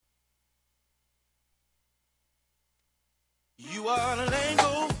You wanna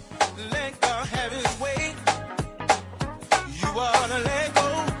let God have his way. You wanna let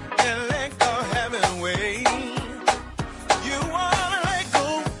go and let God have his way. You wanna let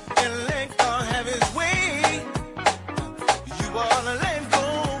go and let God have his way. You wanna let go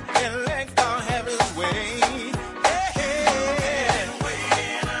and let God have his way. Yeah.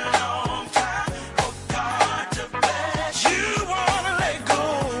 Waiting a long time for God to bless you. You wanna let go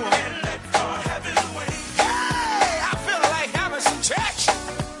and let God have his way. Hey, I feel like having some church.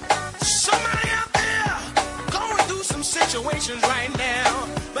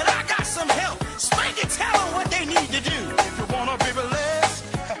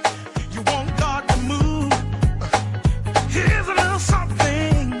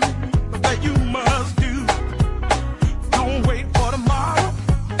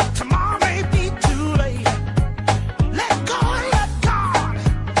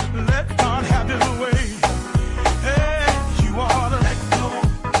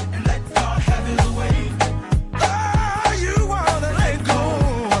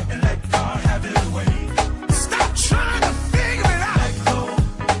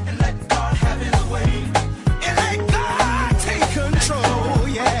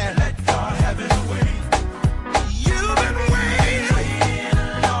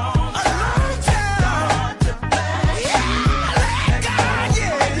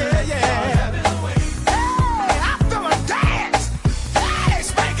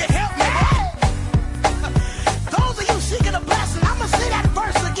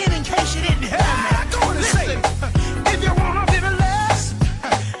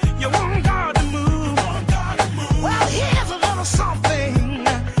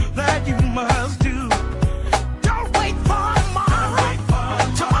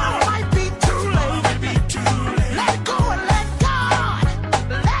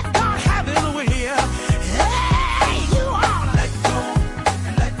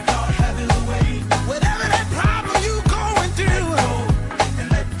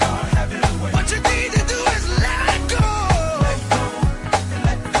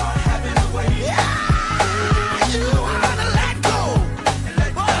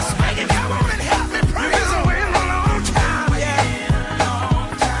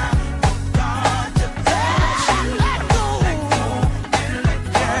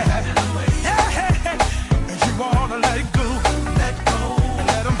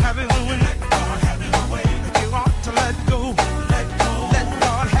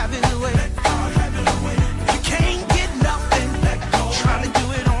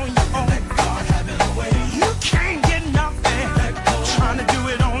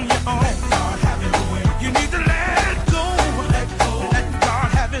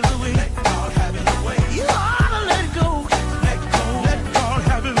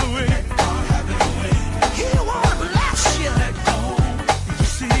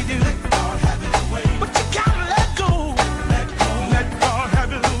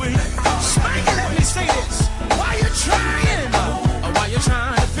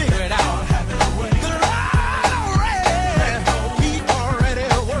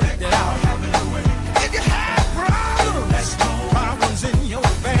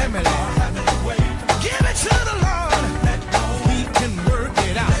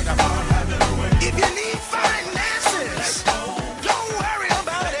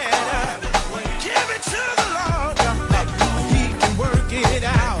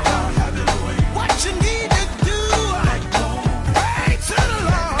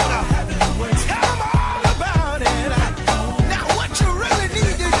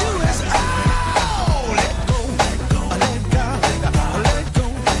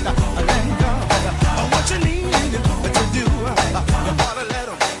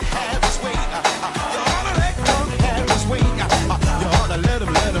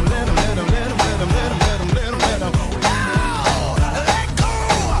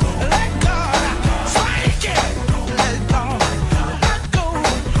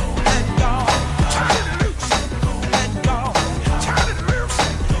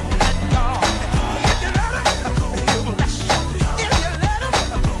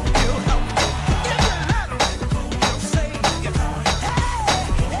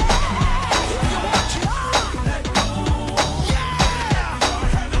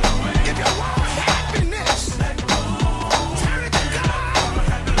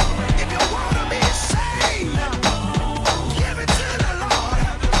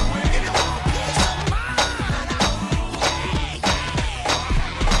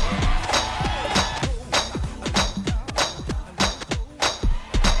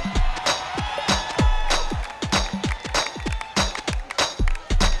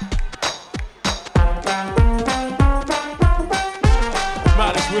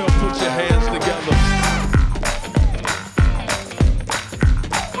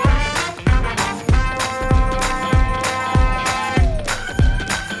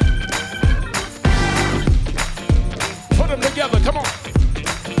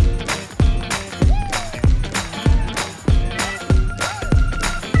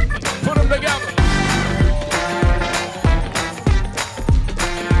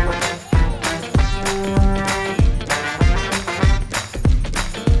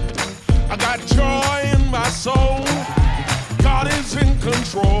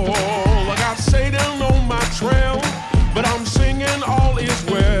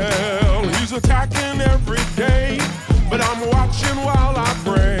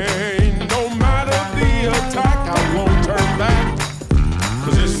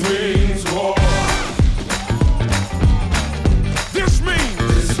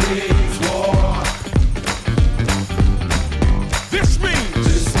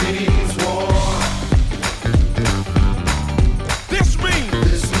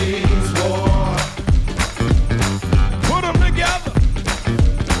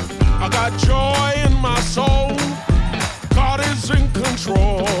 my soul. God is in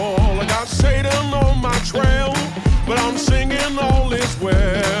control. I got Satan on my trail, but I'm singing all is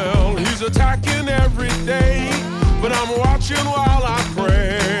well. He's attacking every day, but I'm watching while I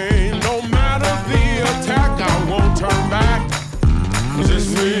pray. No matter the attack, I won't turn back, 'cause this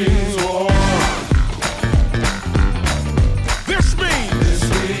means war. This means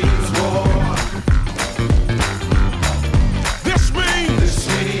war. This means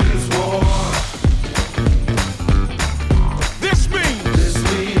war. This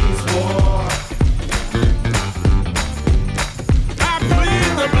means war. I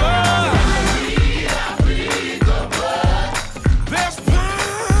bleed the blood. I bleed the blood. There's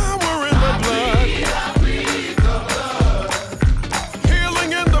power in the blood. I bleed the blood.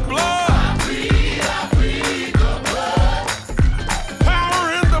 Healing in the blood. I bleed the blood. Power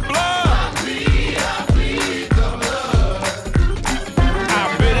in the blood. I bleed the blood.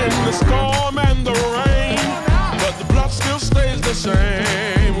 I've been in the storm and the rain, but the blood still stays the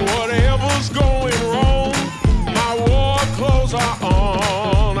same. Whatever's going wrong, my war clothes are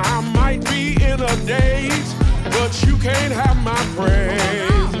on. I might be in a daze, but you can't have my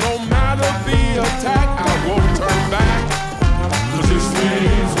praise. No matter the attack, I won't turn back, 'cause this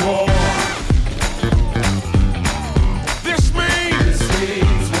means war. This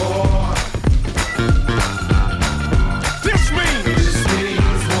means war. This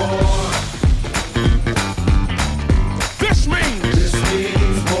means war. This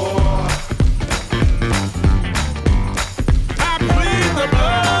means war. I bleed the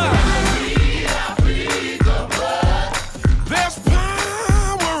blood. I bleed the blood. There's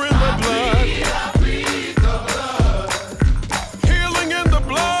power in the blood. I bleed the blood. Healing in the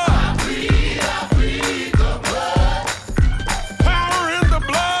blood. I bleed the blood. Power in the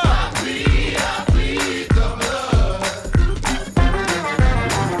blood. I bleed the blood.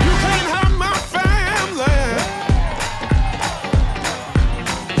 You can't have my family.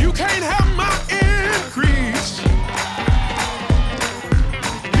 You can't have my increase.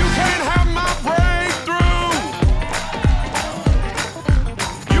 You can't have my breakthrough.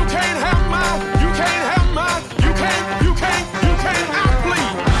 You can't have my, you can't have my, you can't, I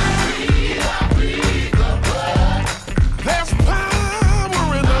bleed. I bleed the blood. There's power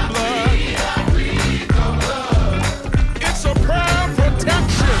in the blood. I bleed the blood. It's a prayer of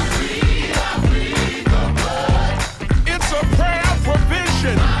protection. I bleed the blood. It's a prayer of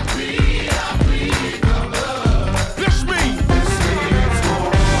provision. I bleed the blood. This means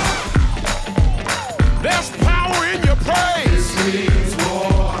war. There's power in your praise. This means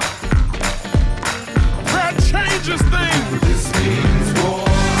war. Prayer changes things. This means war.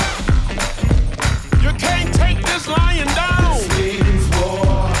 You can't take this lying down. This means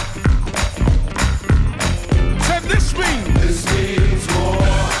war. Say this means war.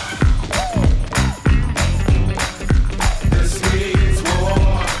 This means war.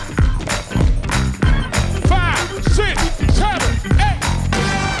 5, 6, 7, 8.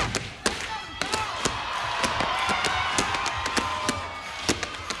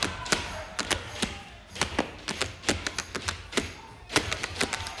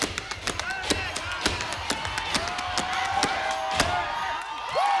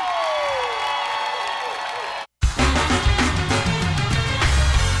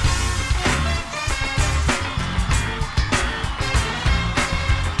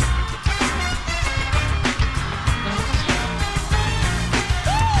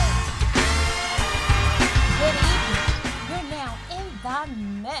 Good evening. You're now in the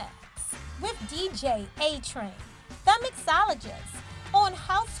mix with DJ ATRAIN, the mixologist, on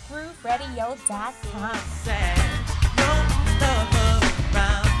housegrooveradio.com.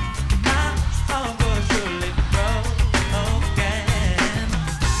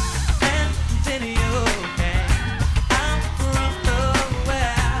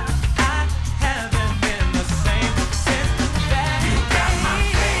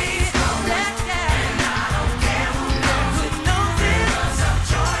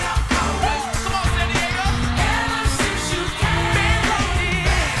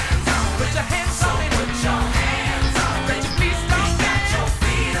 Put your hands up.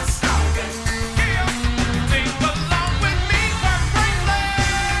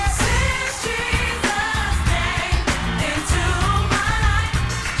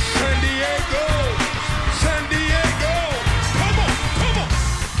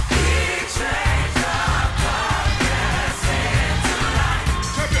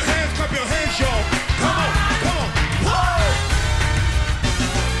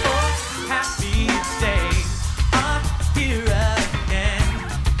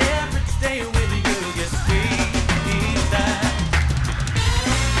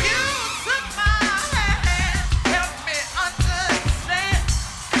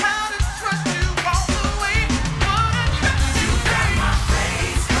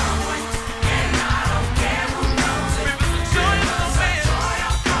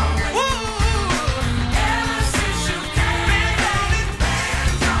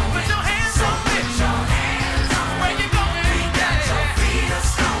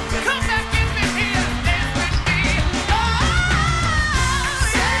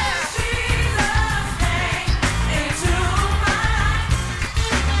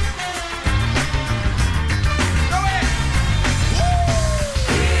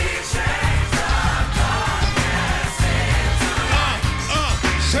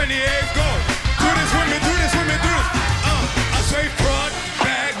 San Diego. Do this with me, do this with me, do this. I say front,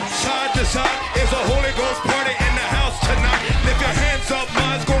 back, side to side. It's a Holy Ghost party in the house tonight. Lift your hands up,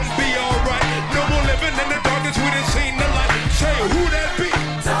 mine's gonna be alright. No more living in the darkness, we done seen the light. Say who that be?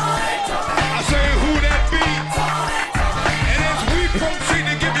 I say who that be? And as we proceed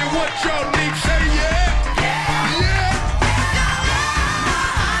to give you what y'all need, say yeah.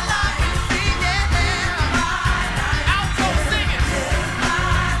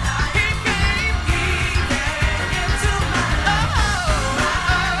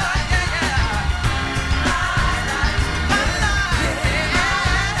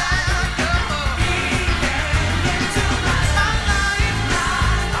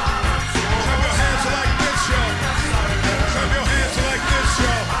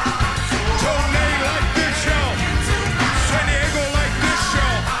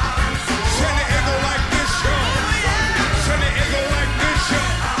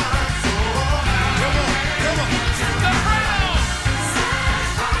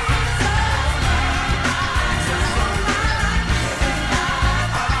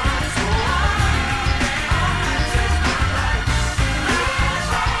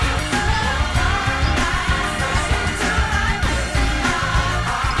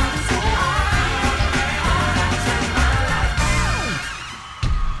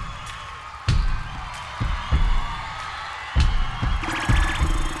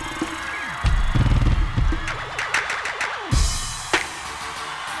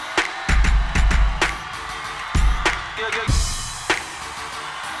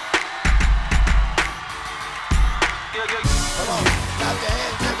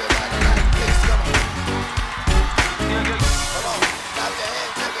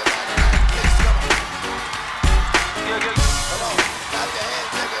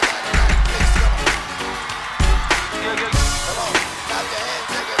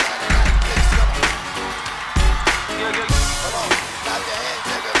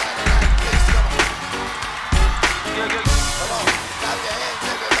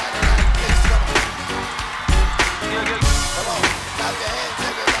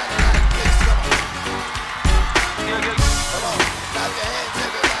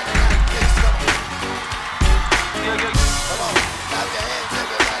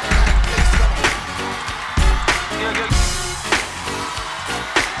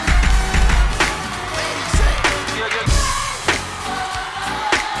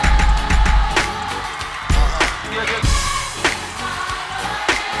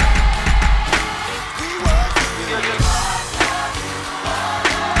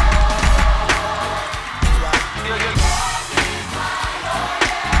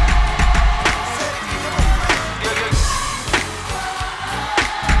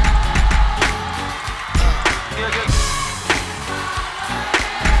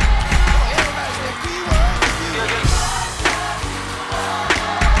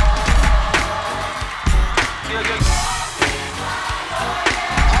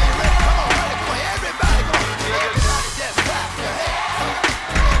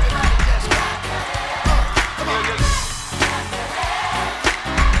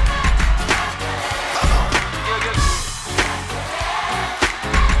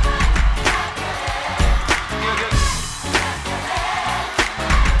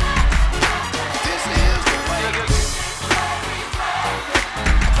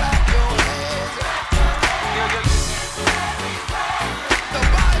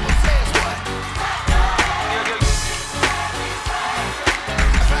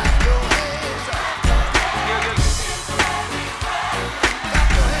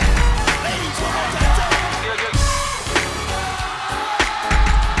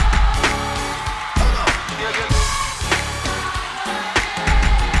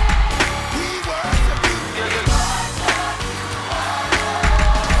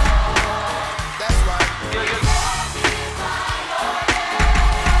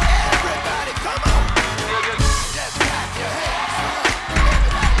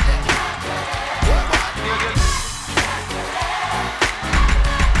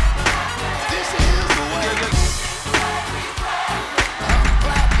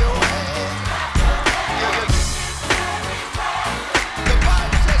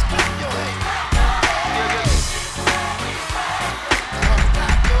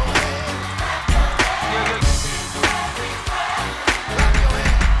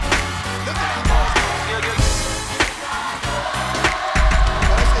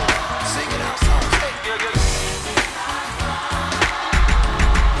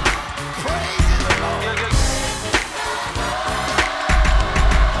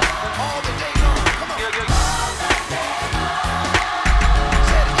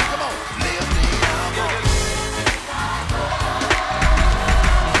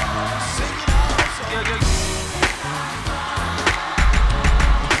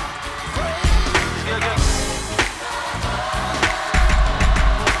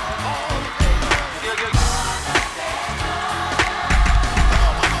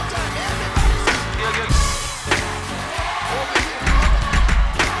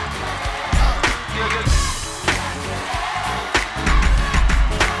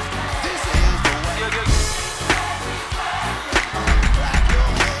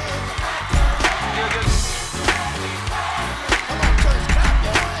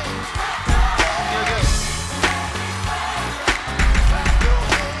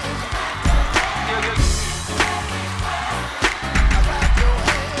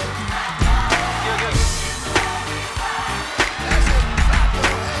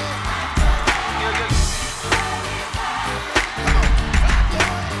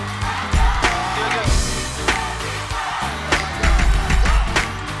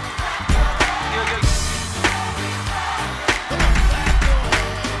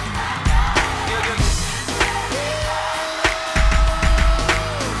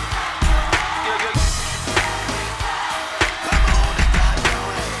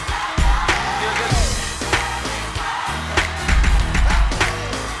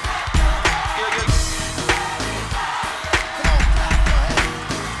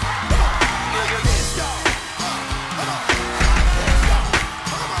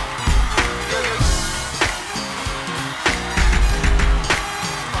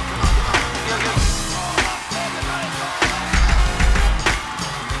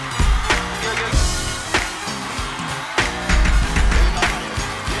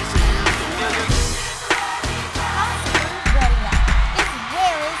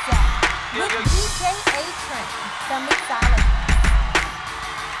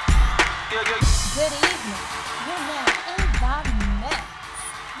 Good evening. You're now in the mix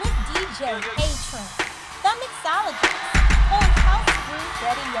with DJ ATRAIN, the mixologist on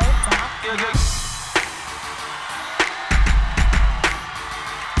HouseGrooveRadio.com. Yeah.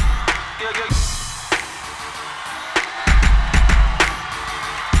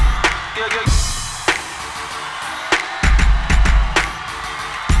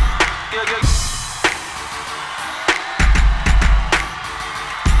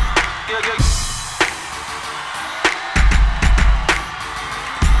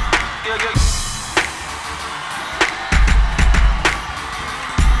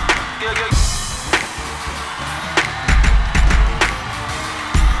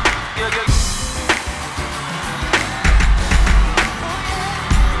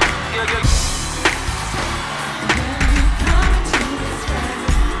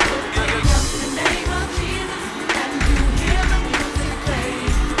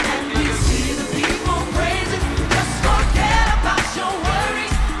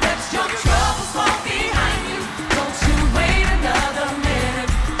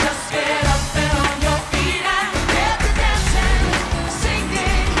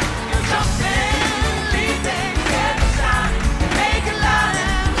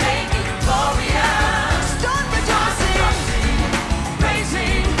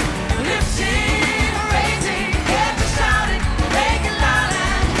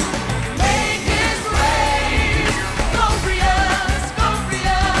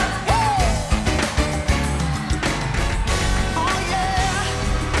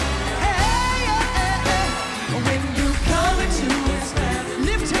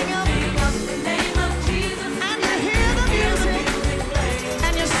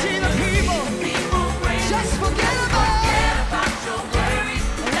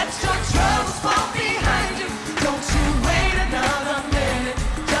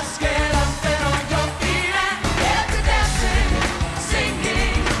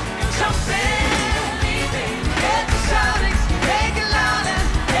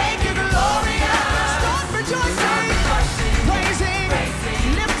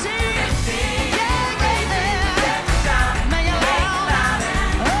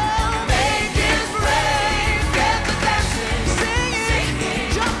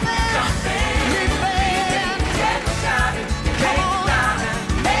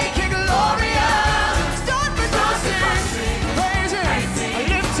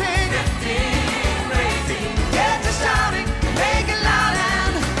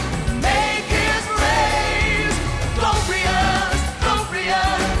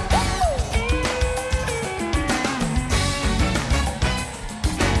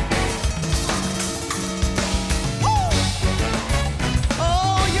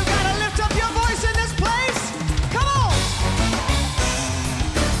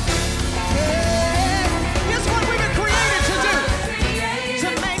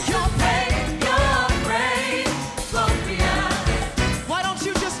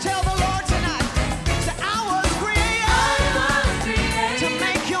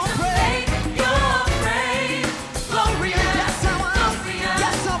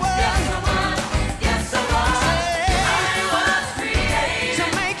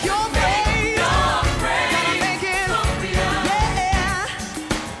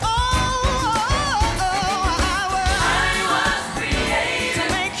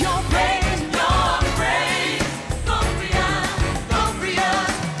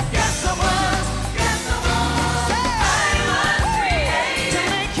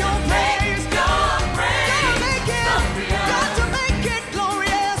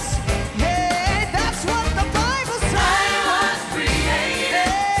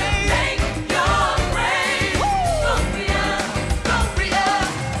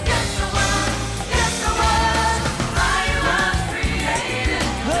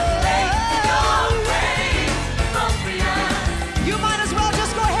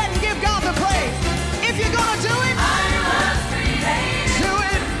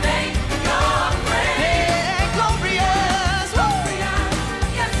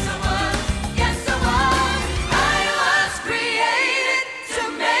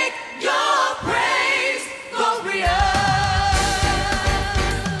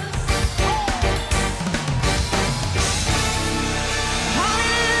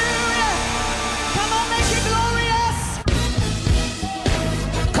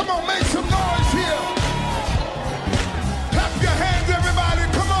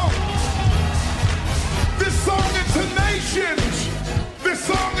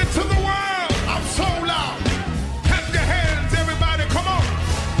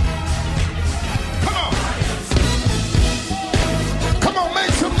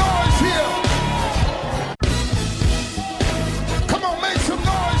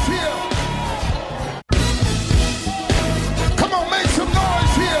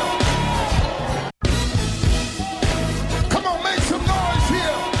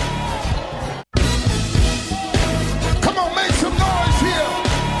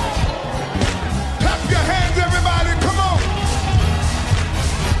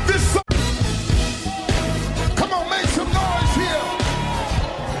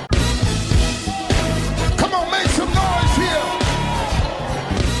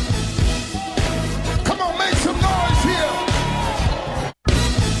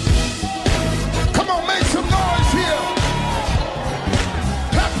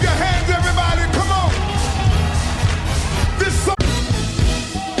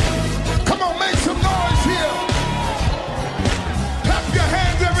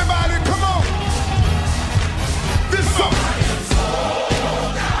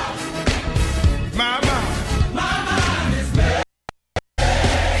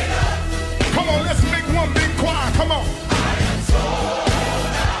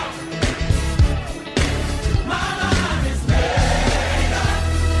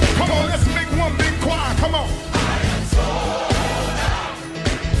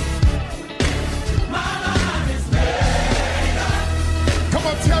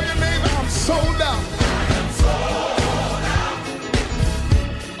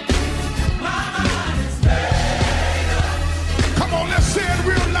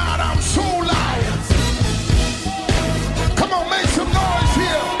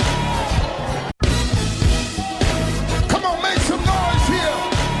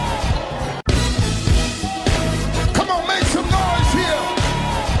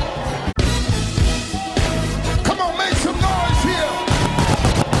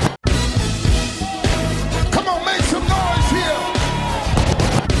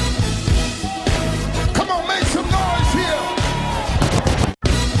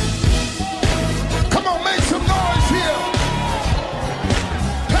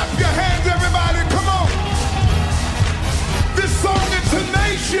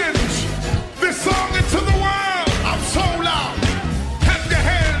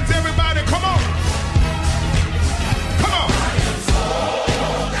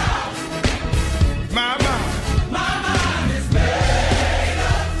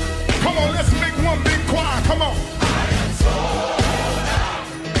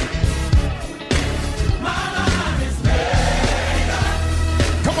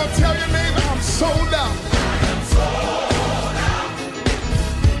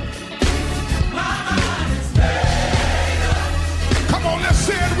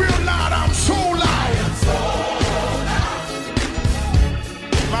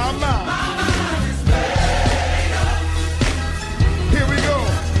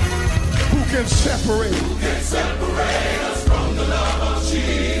 can separate? Who can separate us from the love of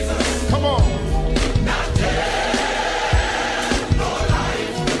Jesus? Come on. Not death, nor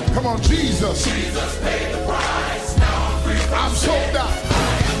life. Come on, Jesus. Jesus paid the price. Now I'm free from I'm sold out.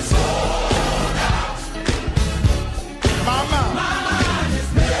 I am sold out. My mind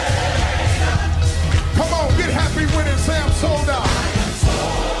is made up. Come on, get happy when it say I'm sold out. I am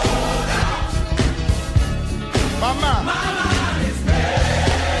sold out. My mind is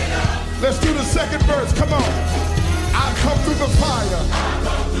made up. Let's do the second verse. Come on. I come through the fire. I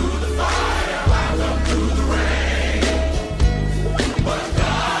come through the fire. I come through the rain. But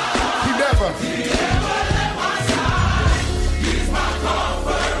God, He never left my side. He's my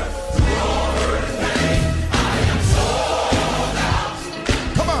comfort through all hurt and pain. I am sold out.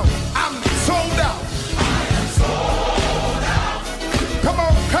 Come on, I'm sold out. I am sold out. Come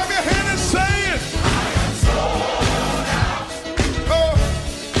on, come your hand and say it. I am sold out.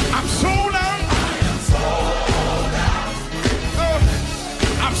 I'm sold out. I am sold out.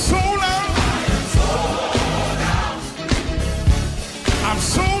 I'm sold out. I am sold out. I'm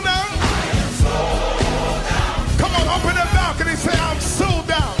sold out. I am sold out. Come on, open the balcony, say I'm sold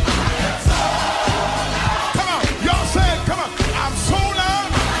out. I am sold out. Come on, y'all say it. Come on, I'm sold out.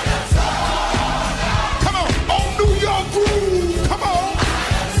 I am sold out. Come on, on New York groove. Come on. I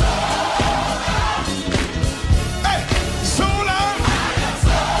am sold out. Hey, sold out. I am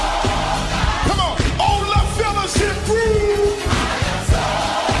sold out. Come on, on La Fellowship groove. I am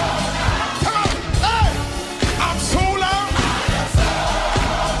sold out. Come on, hey, I'm sold out. I am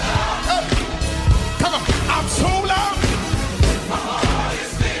sold out. Hey, come on, I'm sold out. My heart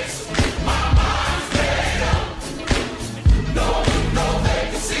is fixed. My mind's made up. No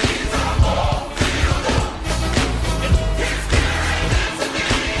vacancies. I'm all filled up. His spirit lives in me,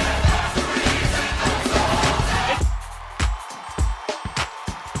 and that's the reason I'm sold out.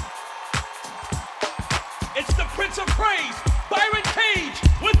 It's the Prince of Praise, Byron Cage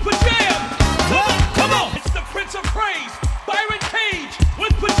with Pajam. Come on. It's the Prince of Praise, Byron Cage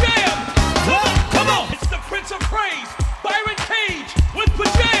with Pajam. Come on. It's the Prince of Praise, Byron Cage with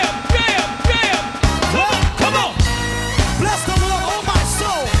Pajam. Jam. Come on. Bless the Lord, oh my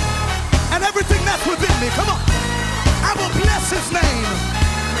soul, and everything that's within me. Come on. I will bless His name.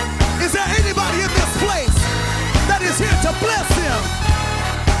 Is there anybody in this place that is here to bless Him?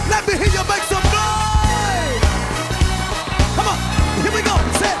 Let me hear you make some noise. Come on. Here we go.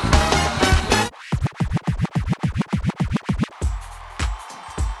 Say it.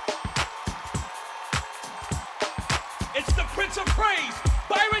 It's the Prince of Praise,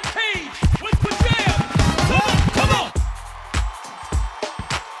 Byron Cage with Pajam. Come on.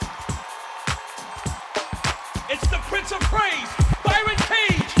 It's the Prince of Praise, Byron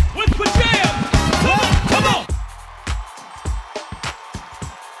Cage with Pajam. Come on.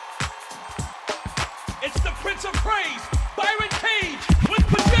 It's the Prince of Praise, Byron Cage with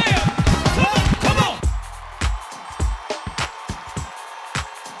Pajam. Come on.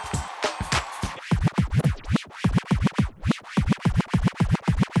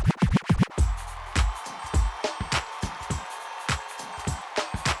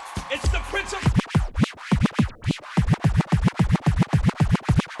 It's the Prince of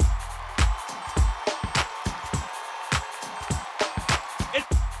It-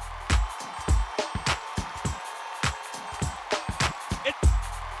 It-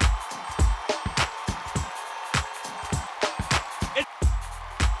 It-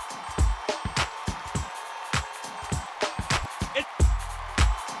 It-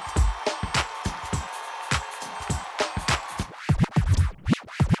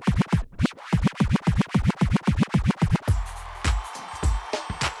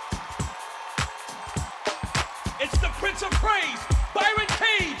 It's the Prince of Praise, Byron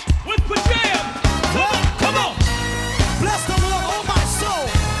Cage with Pajam. Come on. Bless the Lord, oh my soul,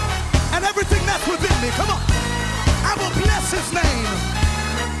 and everything that's within me. Come on. I will bless His name.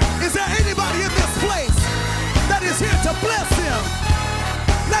 Is there anybody in this place that is here to bless Him?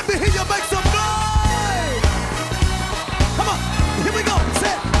 Let me hear you make some noise. Come on. Here we go.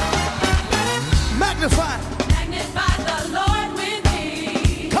 Say it. Magnify. Magnify the Lord with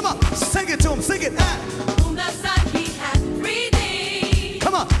me, Come on. Sing it to Him. Sing it. whom the Son He hath redeemed.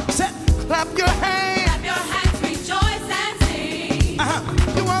 Come on. Say it. Clap your hands. Clap your hands, rejoice and sing.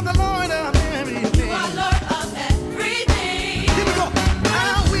 You are the Lord of everything. You are Lord of everything. Here we go.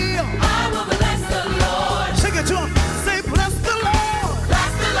 I will bless the Lord. Sing it to Him. Say, bless the Lord.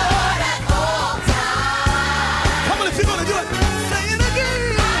 Bless the Lord at all times. Come on, if you're gonna do it, say it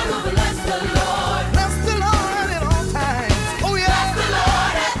again. I will bless the Lord. Bless the Lord at all times. Oh yeah. Bless the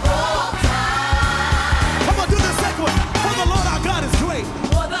Lord at all times. Come on, do the second one. For the Lord our God is great.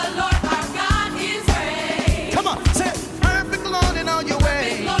 For the Lord our God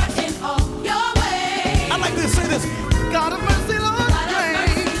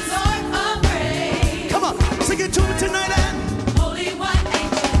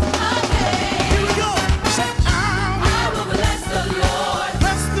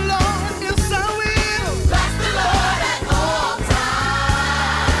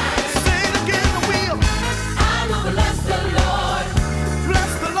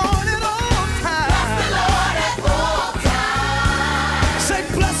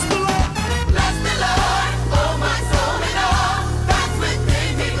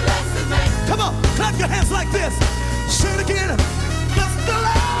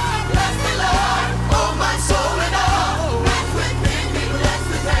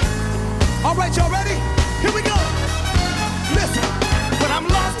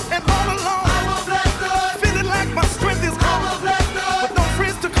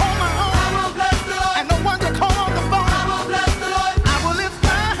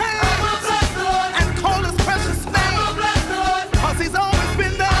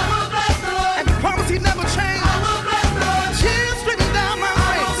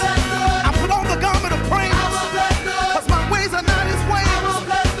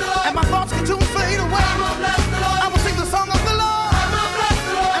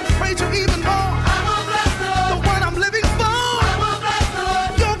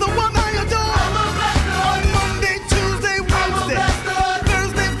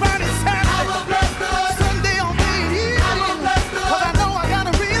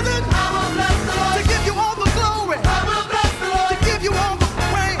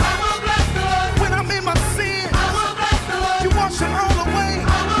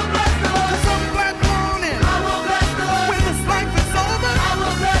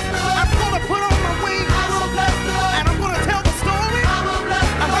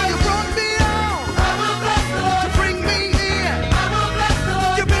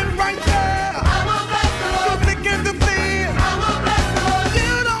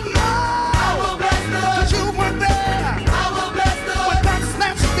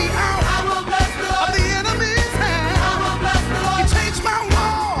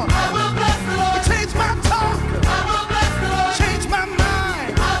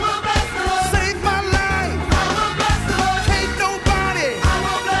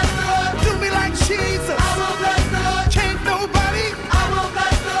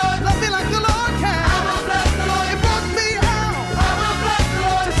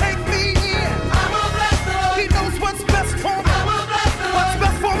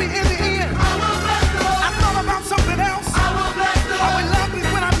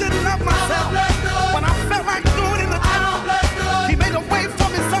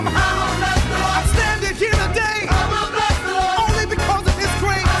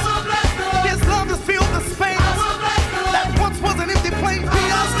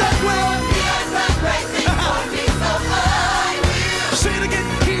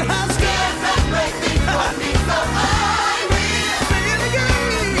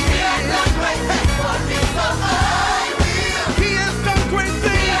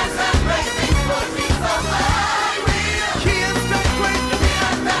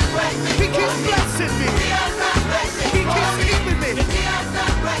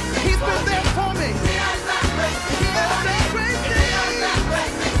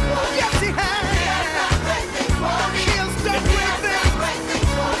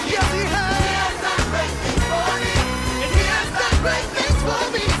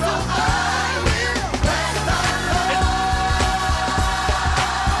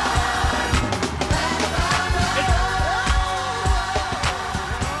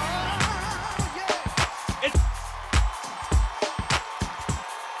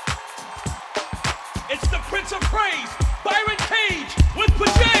It's the Prince of Praise, Byron Cage with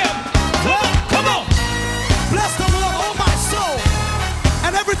Pajam. Come on. Bless the Lord, oh my soul,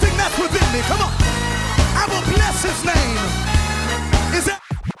 and everything that's within me. Come on. I will bless his name. Is that?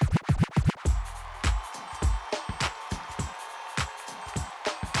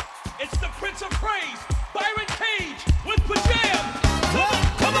 It's the Prince of Praise, Byron Cage with Pajam.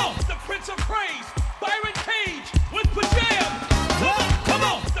 Come on. It's the Prince of Praise, Byron Cage with Pajam. Come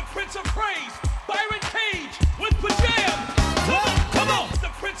on. It's the Prince of Praise, Byron Cage with Pajam. Come on. It's the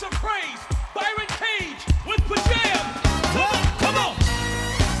Prince of Praise, Byron Cage with Pajam. Come on.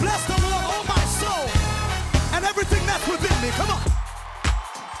 Bless the Lord, oh my soul, and everything that's within me.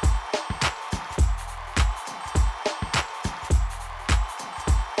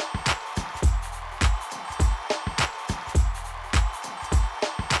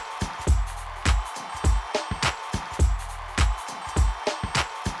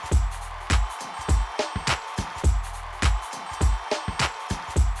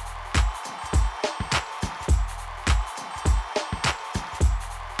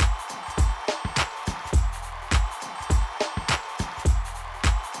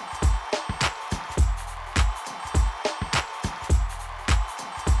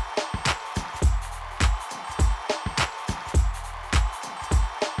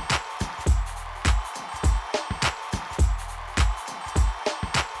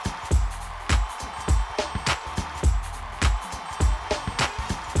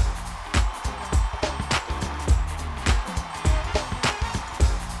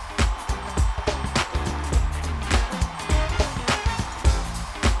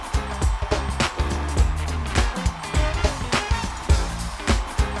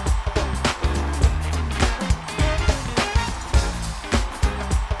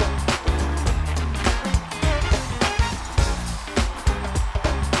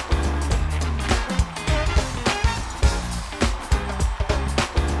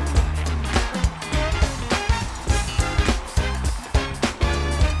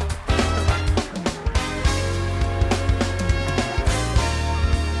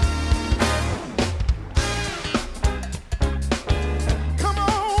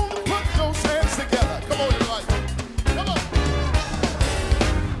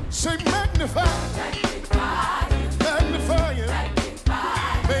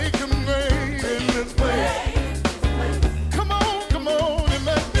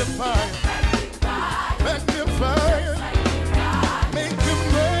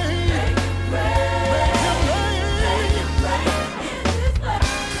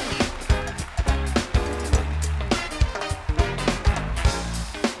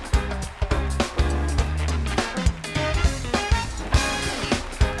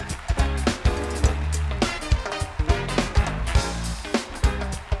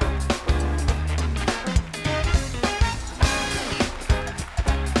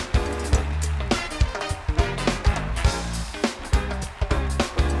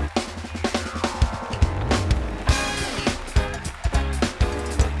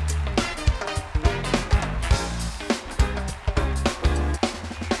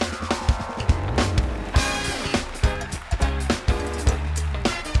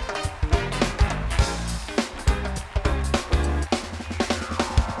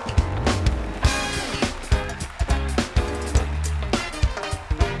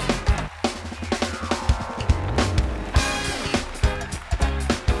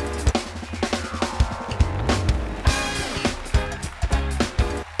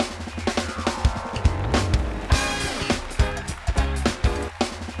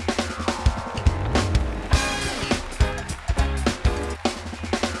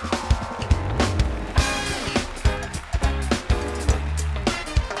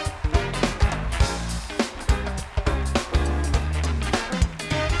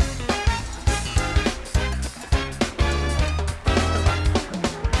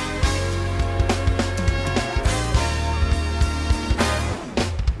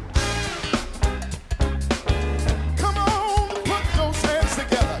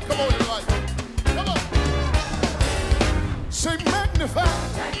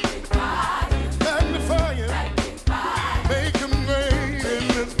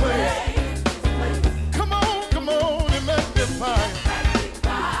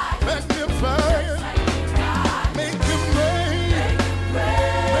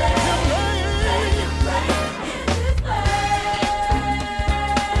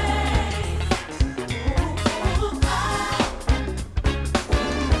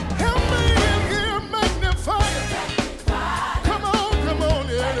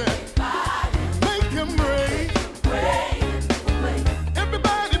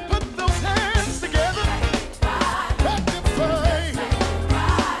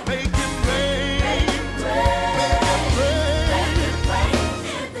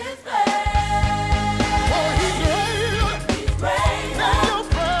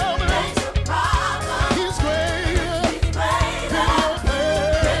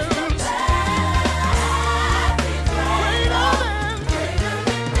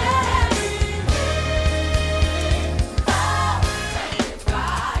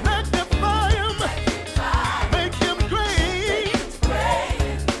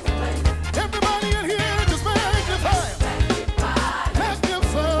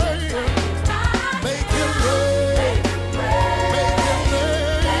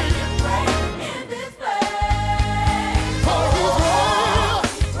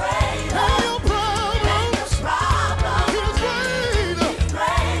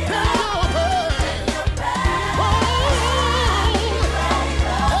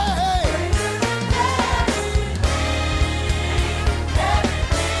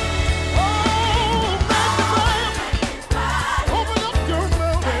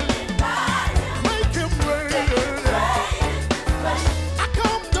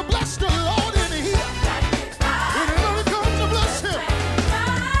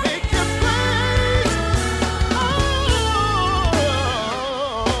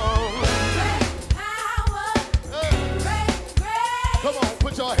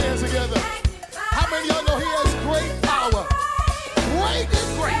 your hands together. How many of y'all know he has great power? Great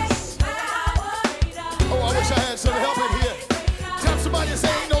grace. Oh, I wish I had some help in here. Tell somebody,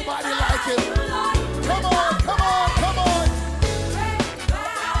 say ain't nobody like it. Come on, come on, come on.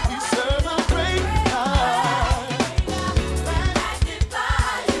 We serve a great God.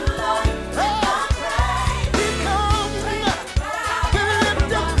 He comes, we lift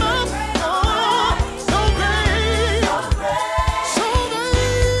him up. Oh, so great, so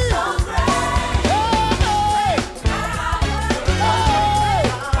great.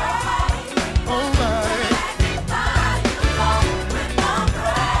 Oh, my.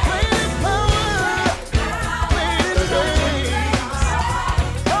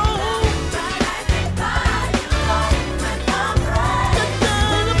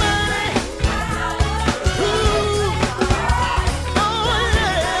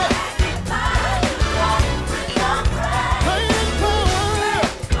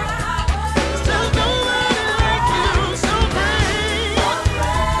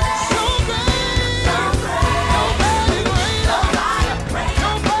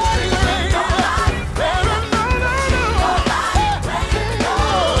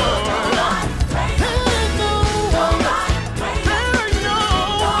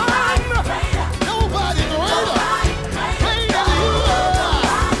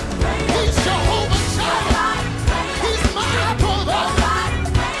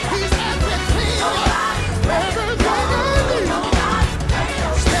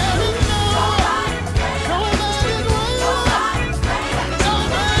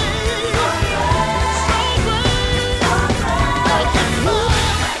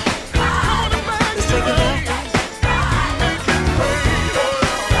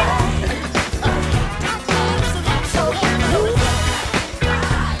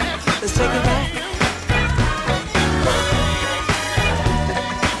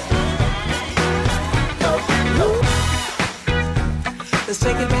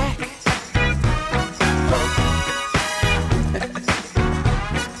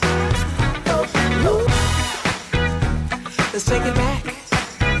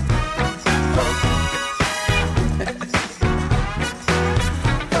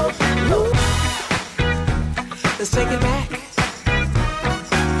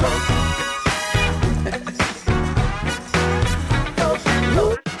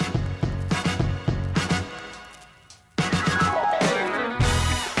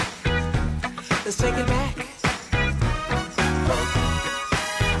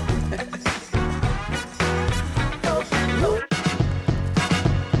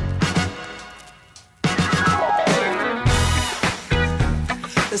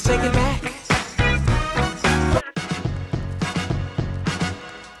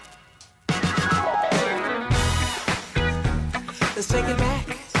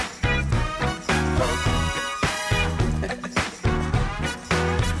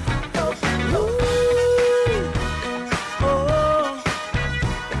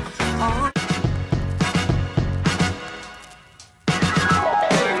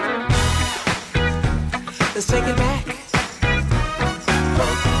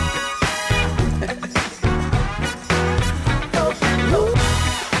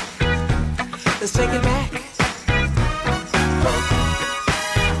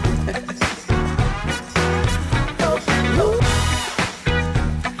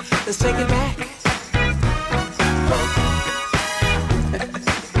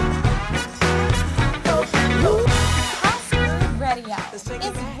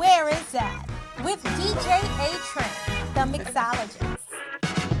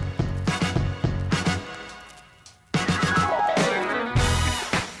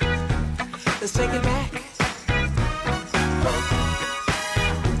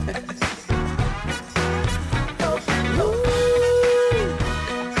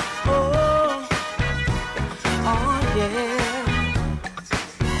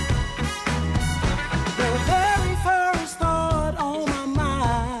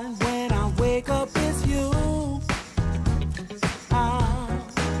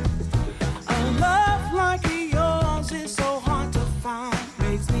 Love like yours is so hard to find,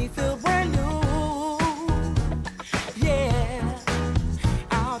 makes me feel brand new.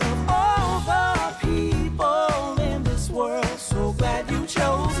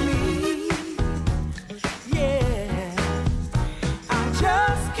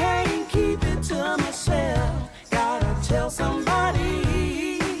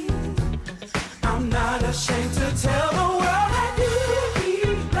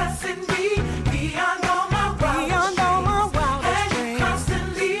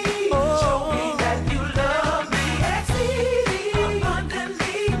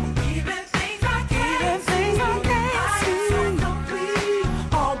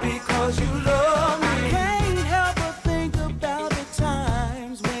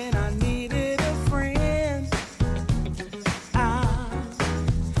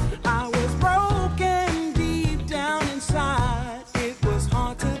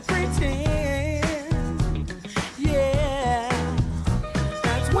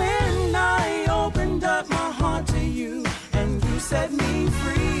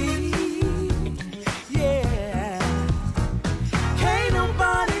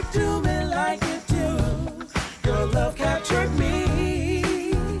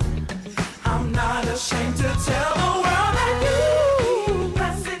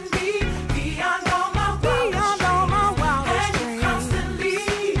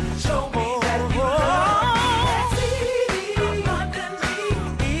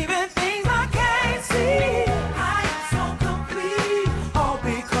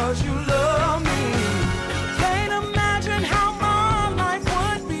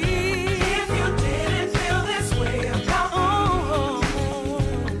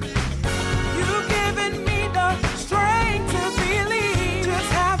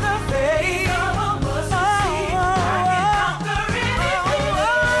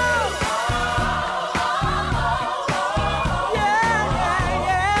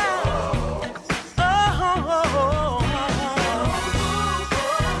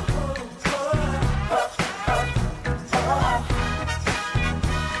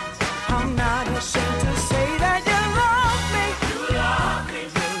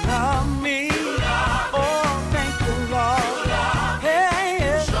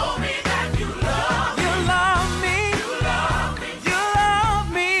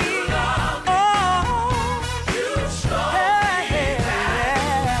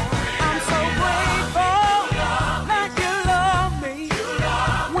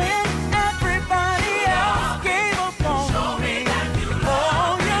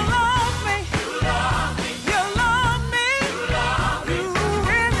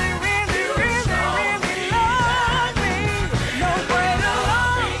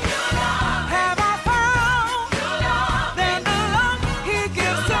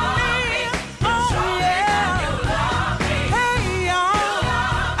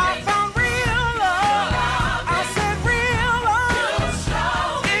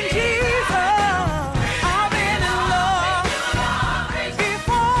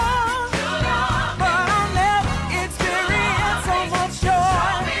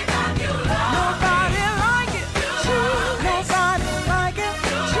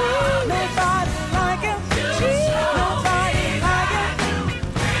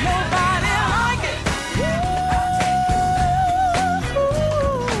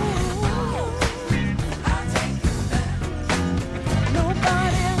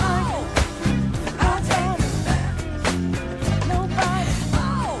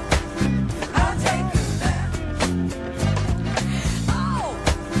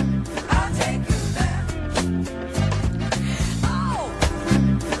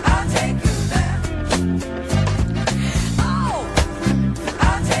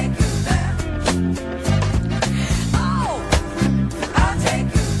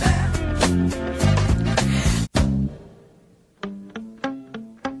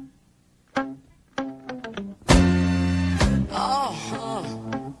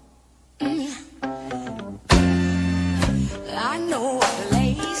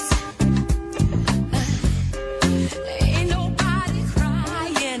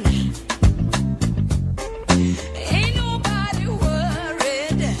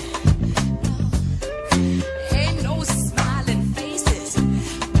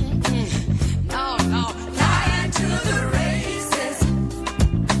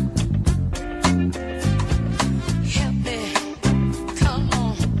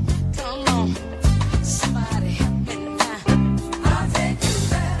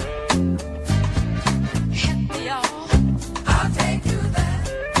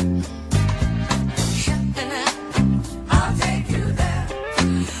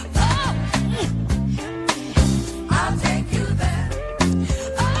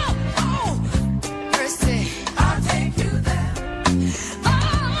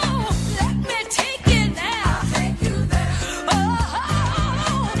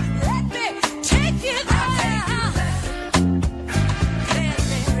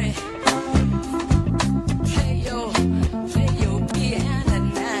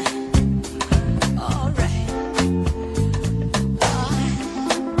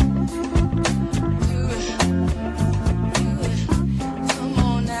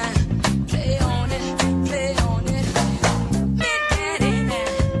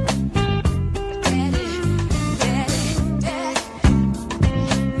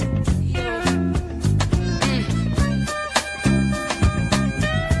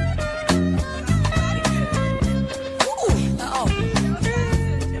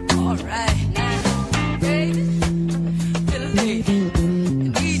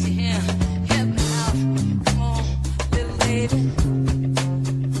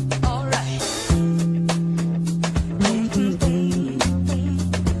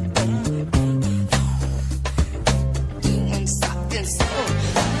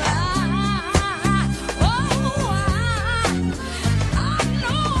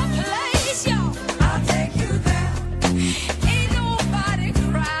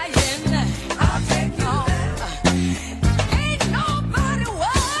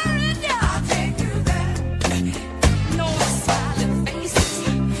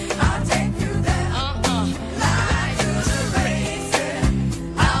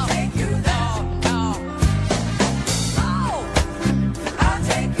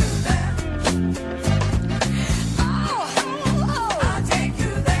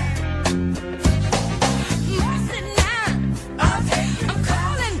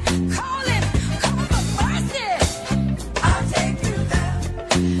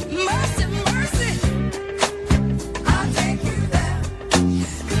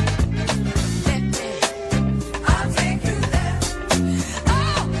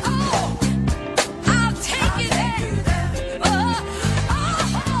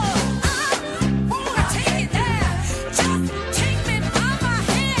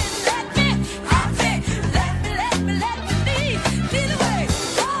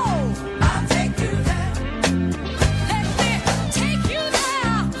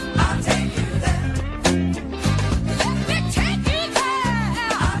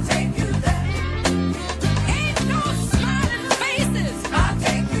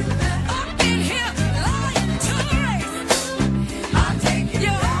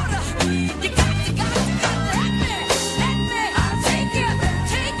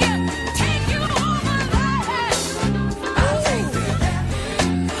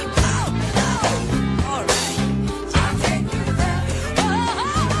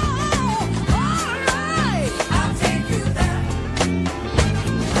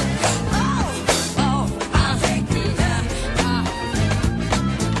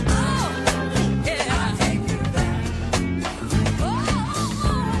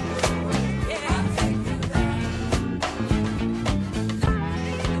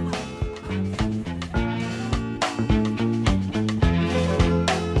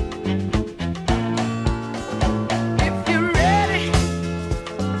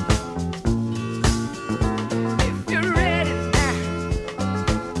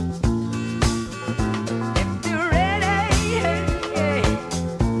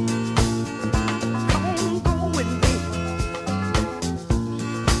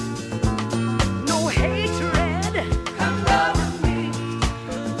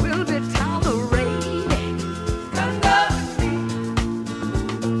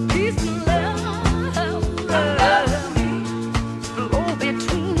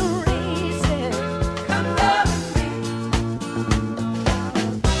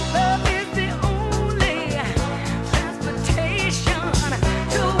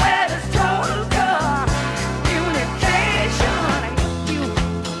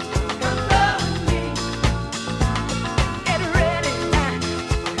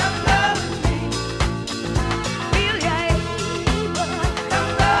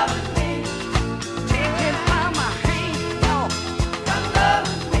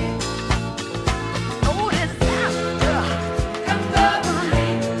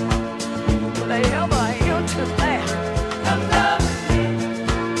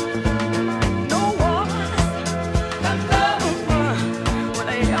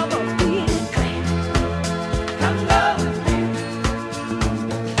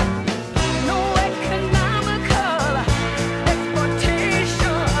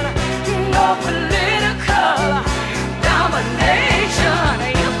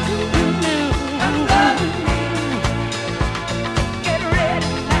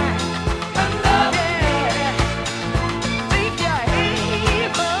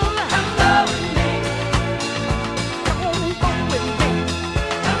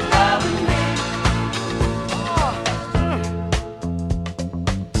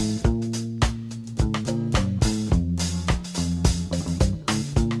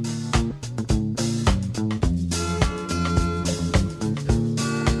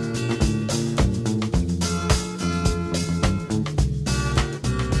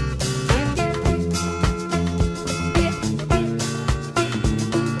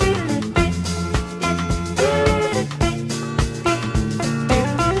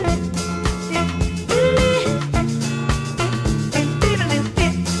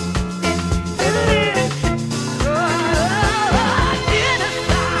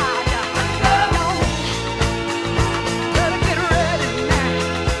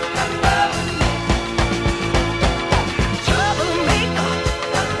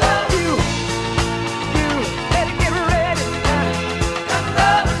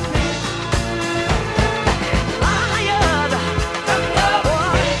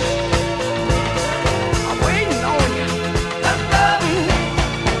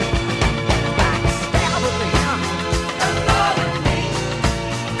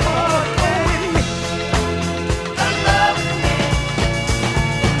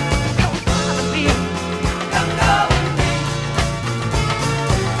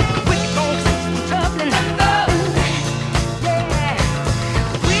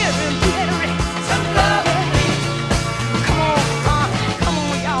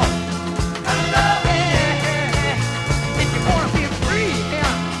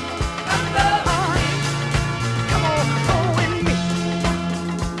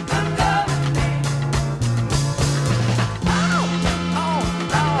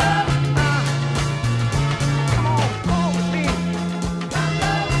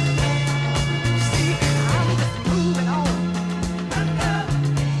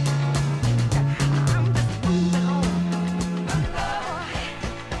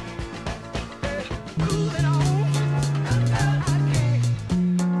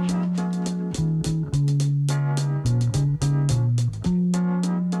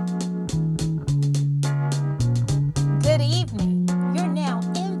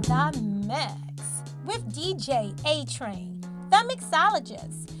 DJ A-Train, the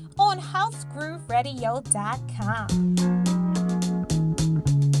mixologist, on housegrooveradio.com.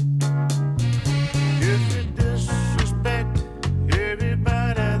 If you disrespect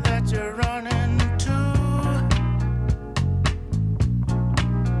everybody that you're running to,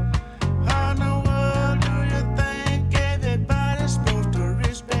 how in the world do you think everybody's supposed to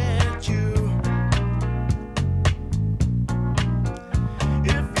respect you?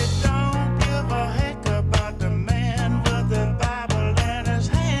 If you don't give a heck about the man with the Bible in his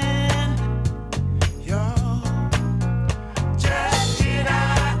hand, y'all just get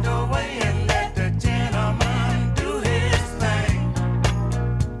out the way and let the gentleman do his thing.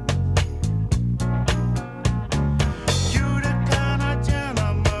 You the kind of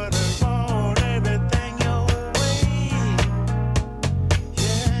gentleman that want everything your way.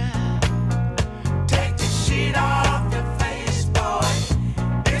 Yeah, take the sheet off your face, boy.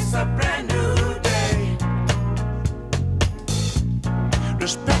 It's a brand new day.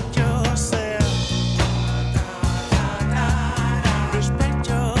 Respect yourself. Respect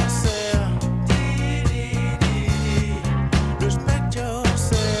yourself. Respect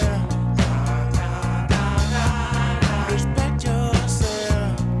yourself. Respect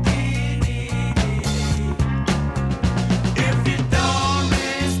yourself. If you don't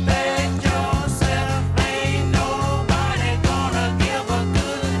respect yourself, ain't nobody gonna give a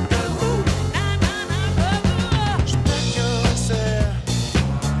good do. Respect yourself.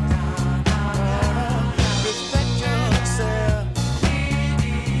 Respect yourself.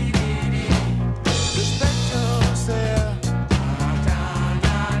 Respect yourself.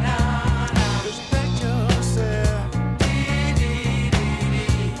 Respect yourself.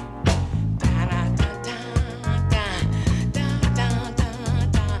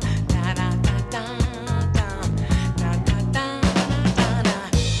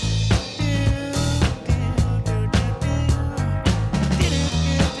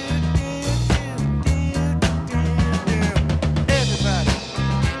 Everybody.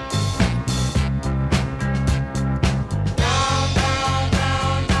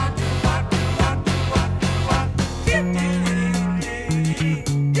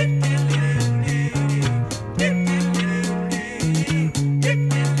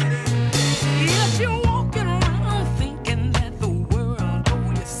 If you're walking around thinking that the world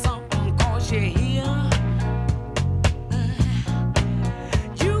owes you something 'cause you're here,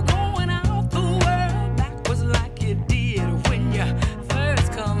 you going out the world backwards like you did when you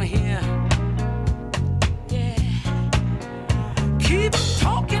first come here. Yeah. Keep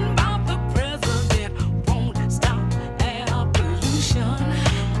talking about the president won't stop air pollution.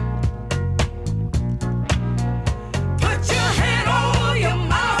 Put your hand over your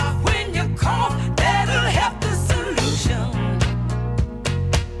mouth when you cough, that'll help the solution.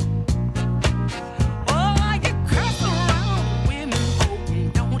 Oh, you curse around women who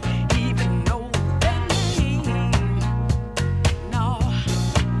don't even know their name. No.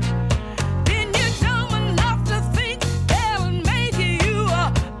 Then you're dumb enough to think they'll make you a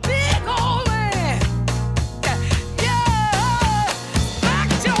big old man. Yeah, back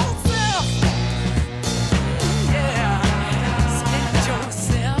yourself. Yeah, respect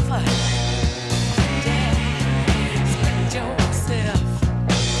yourself. Yeah, respect yourself.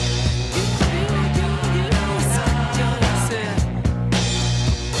 You respect yourself.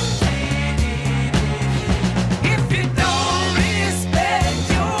 If you don't respect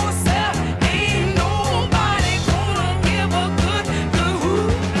yourself, ain't nobody gonna give a good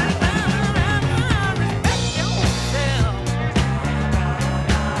hoot. Respect yourself.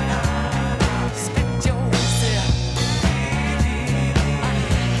 Respect yourself.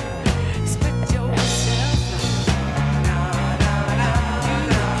 Respect yourself.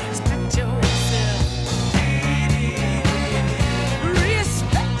 Respect yourself. Respect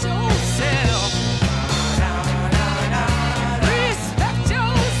yourself. Respect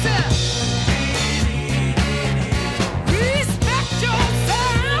yourself. Respect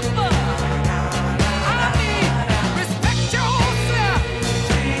yourself. I mean, respect yourself.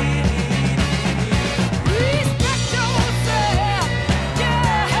 Respect yourself.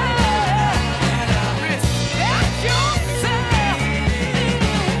 Yeah. Respect yourself.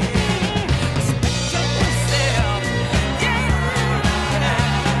 Respect yourself. Yeah.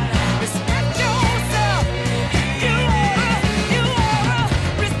 Respect yourself. You oughta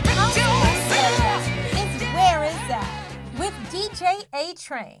respect yourself. It's Where Is That? With DJ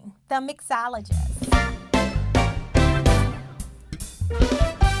A-Train, the mixologist.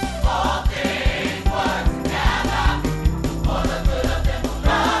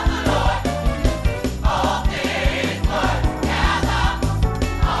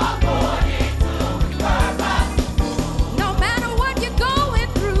 According to his word,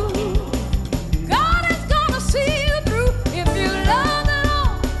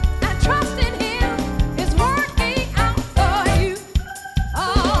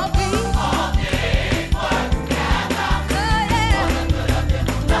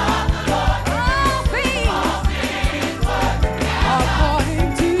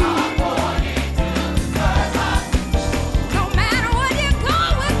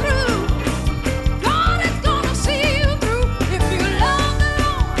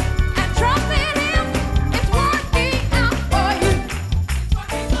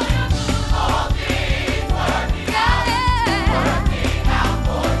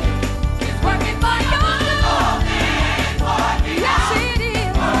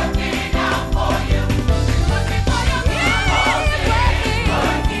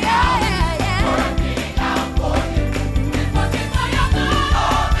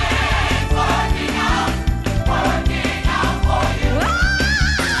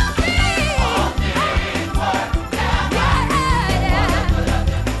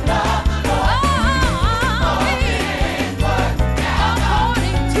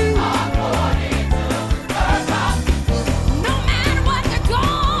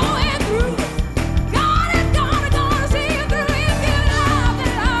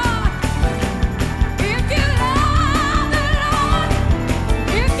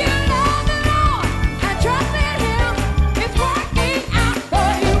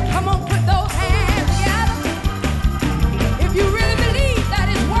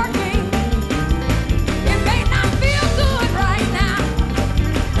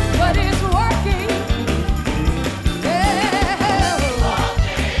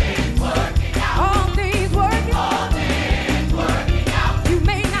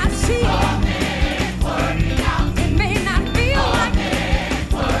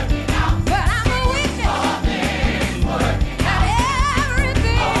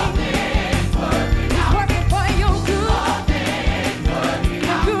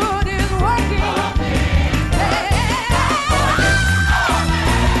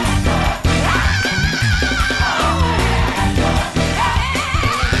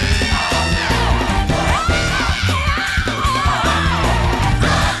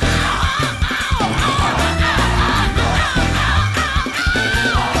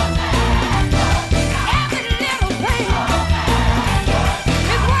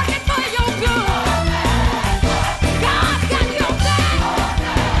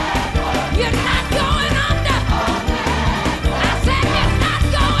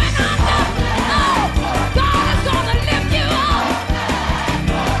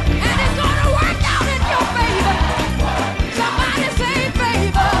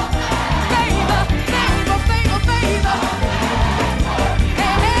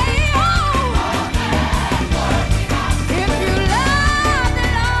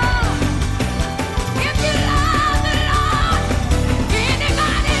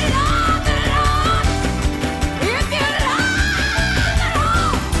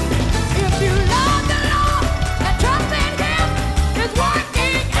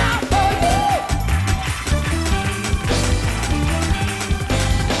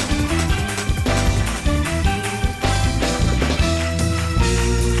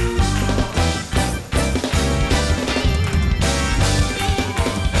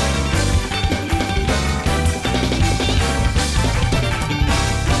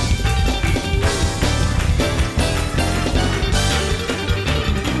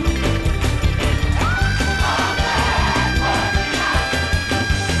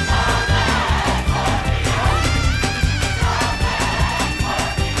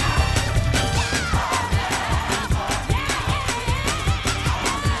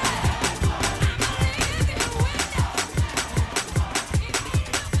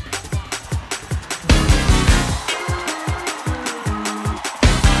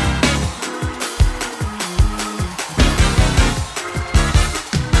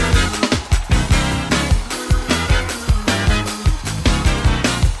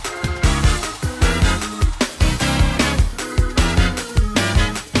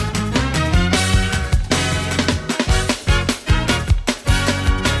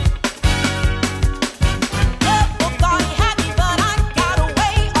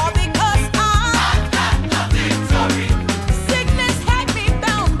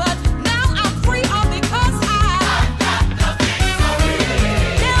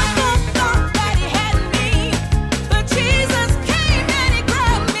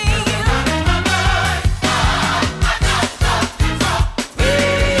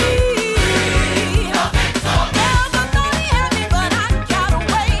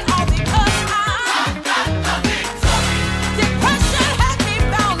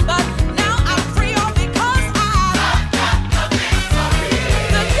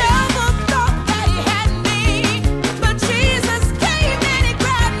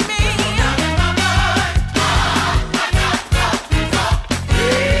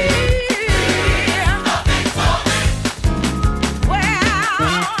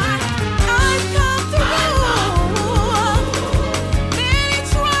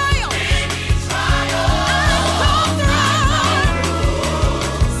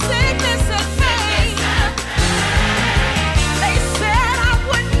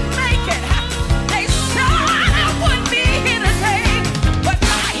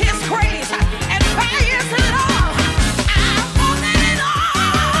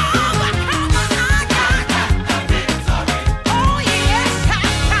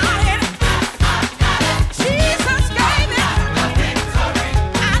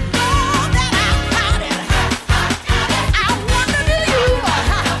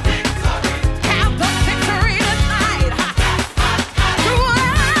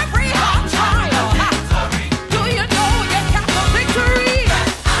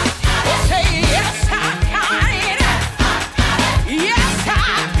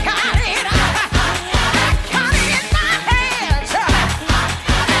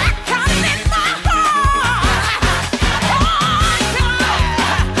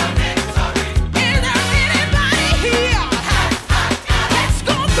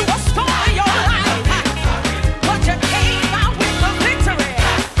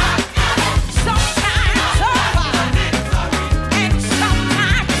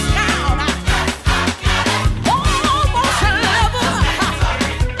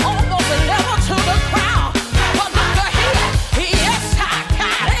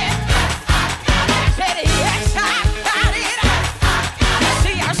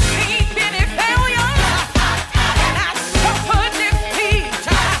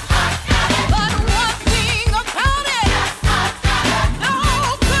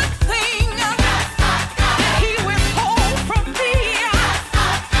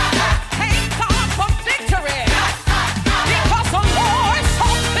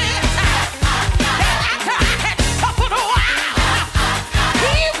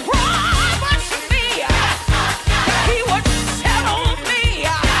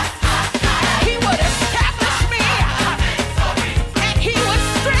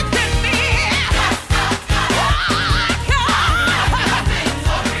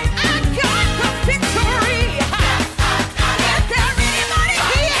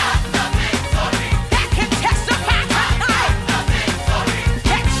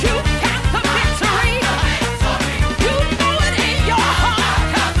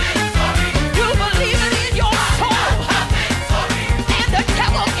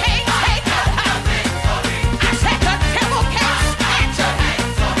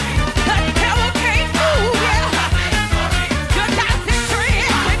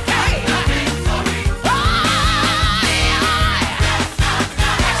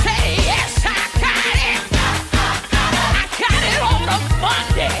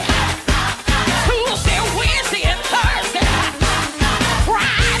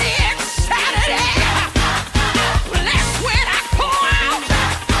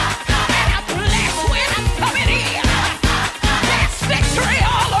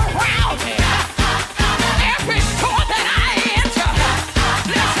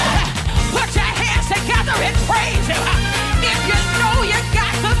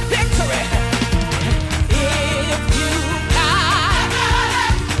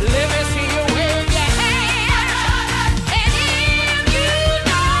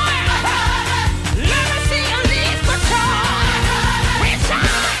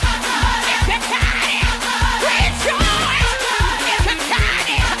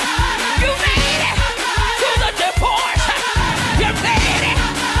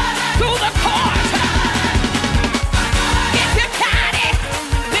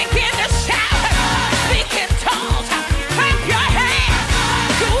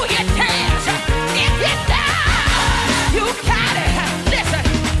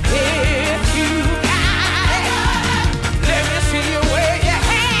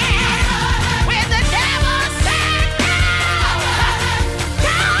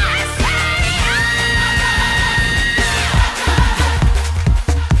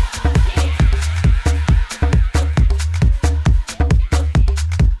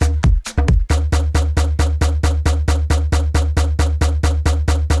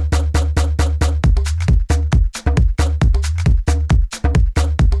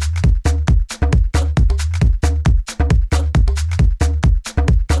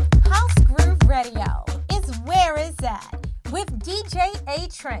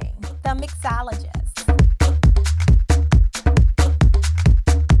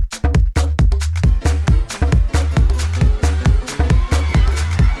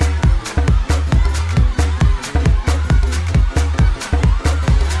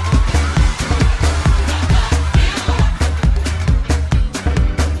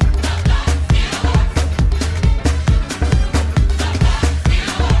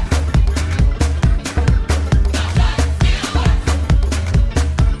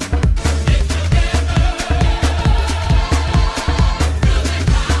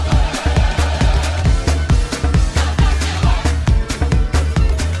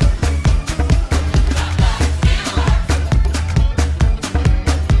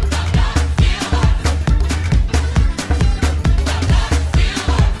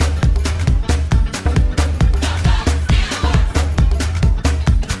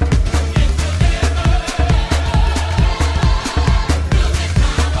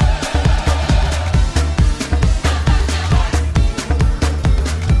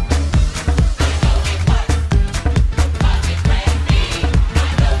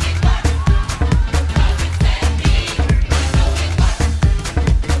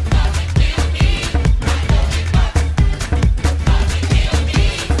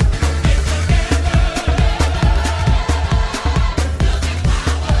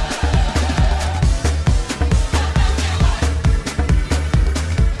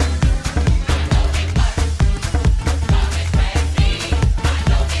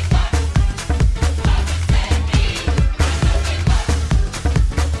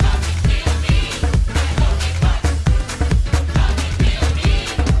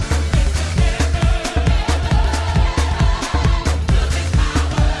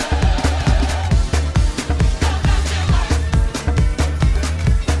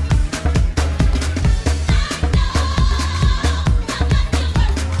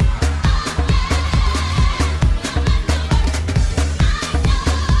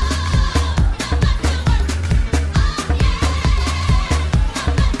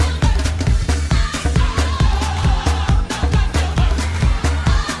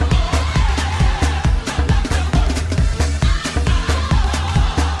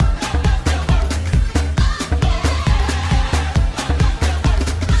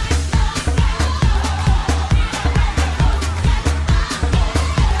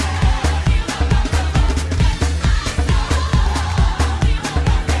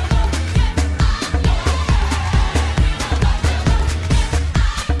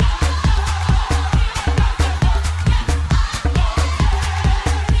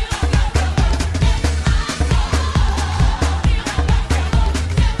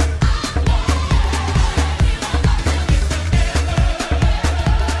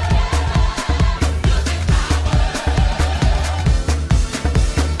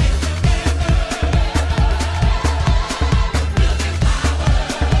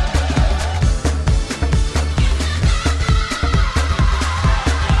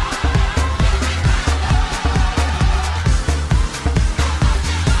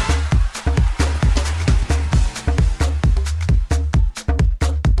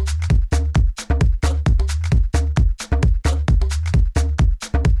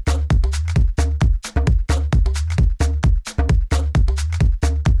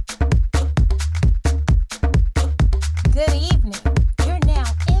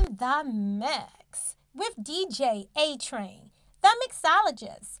 the Mix with DJ ATRAIN, the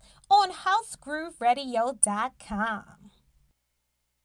mixologist, on housegrooveradio.com.